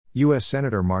U.S.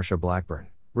 Senator Marsha Blackburn,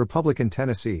 Republican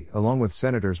Tennessee, along with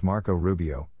Senators Marco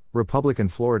Rubio, Republican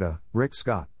Florida, Rick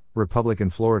Scott, Republican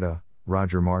Florida,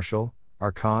 Roger Marshall,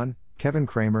 R. Khan, Kevin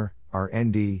Cramer,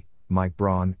 RND, Mike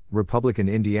Braun, Republican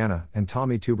Indiana, and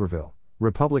Tommy Tuberville,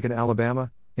 Republican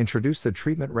Alabama, introduced the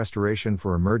Treatment Restoration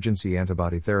for Emergency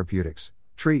Antibody Therapeutics,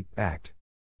 TREAT, Act.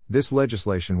 This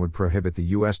legislation would prohibit the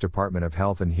U.S. Department of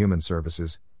Health and Human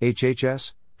Services,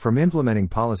 HHS, from implementing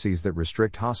policies that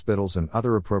restrict hospitals and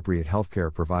other appropriate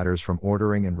healthcare providers from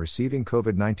ordering and receiving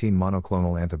COVID-19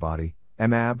 monoclonal antibody,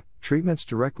 mAb, treatments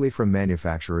directly from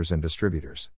manufacturers and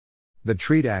distributors. The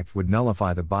TREAT Act would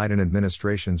nullify the Biden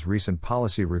administration's recent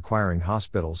policy requiring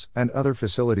hospitals and other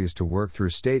facilities to work through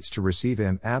states to receive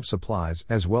mAb supplies,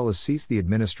 as well as cease the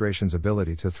administration's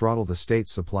ability to throttle the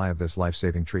state's supply of this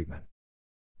life-saving treatment.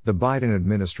 The Biden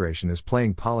administration is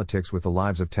playing politics with the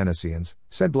lives of Tennesseans,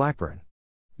 said Blackburn.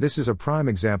 This is a prime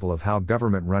example of how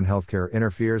government-run healthcare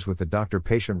interferes with the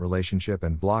doctor-patient relationship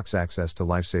and blocks access to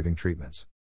life-saving treatments.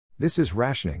 This is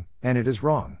rationing, and it is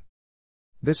wrong.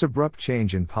 This abrupt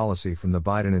change in policy from the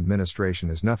Biden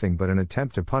administration is nothing but an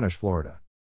attempt to punish Florida.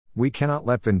 We cannot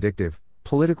let vindictive,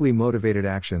 politically motivated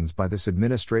actions by this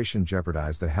administration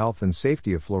jeopardize the health and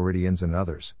safety of Floridians and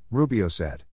others, Rubio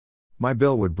said. My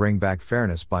bill would bring back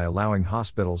fairness by allowing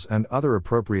hospitals and other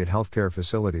appropriate healthcare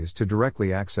facilities to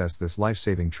directly access this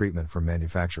life-saving treatment from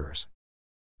manufacturers.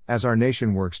 As our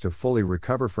nation works to fully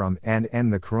recover from and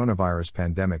end the coronavirus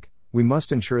pandemic, we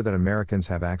must ensure that Americans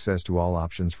have access to all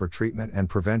options for treatment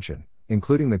and prevention,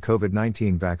 including the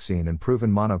COVID-19 vaccine and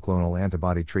proven monoclonal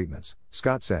antibody treatments,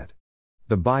 Scott said.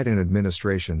 The Biden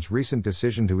administration's recent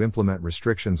decision to implement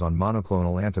restrictions on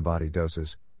monoclonal antibody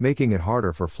doses, making it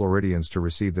harder for Floridians to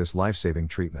receive this life-saving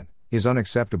treatment, is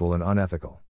unacceptable and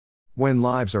unethical. When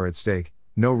lives are at stake,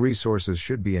 no resources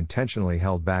should be intentionally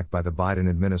held back by the Biden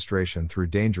administration through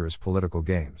dangerous political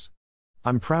games.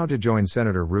 I'm proud to join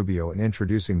Senator Rubio in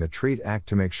introducing the TREAT Act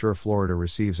to make sure Florida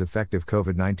receives effective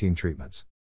COVID-19 treatments.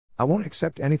 I won't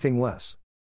accept anything less.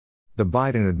 The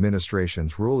Biden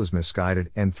administration's rule is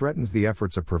misguided and threatens the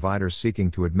efforts of providers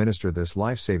seeking to administer this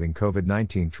life-saving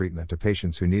COVID-19 treatment to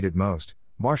patients who need it most,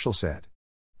 Marshall said.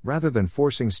 Rather than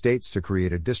forcing states to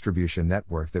create a distribution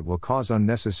network that will cause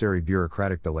unnecessary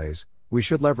bureaucratic delays, we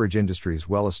should leverage industry's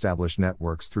well-established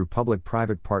networks through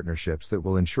public-private partnerships that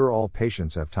will ensure all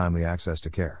patients have timely access to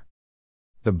care.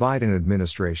 The Biden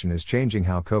administration is changing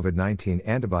how COVID-19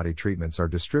 antibody treatments are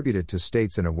distributed to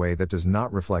states in a way that does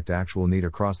not reflect actual need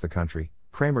across the country,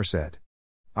 Cramer said.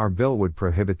 Our bill would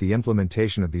prohibit the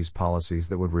implementation of these policies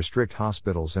that would restrict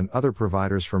hospitals and other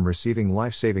providers from receiving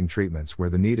life-saving treatments where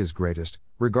the need is greatest,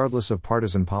 regardless of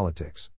partisan politics.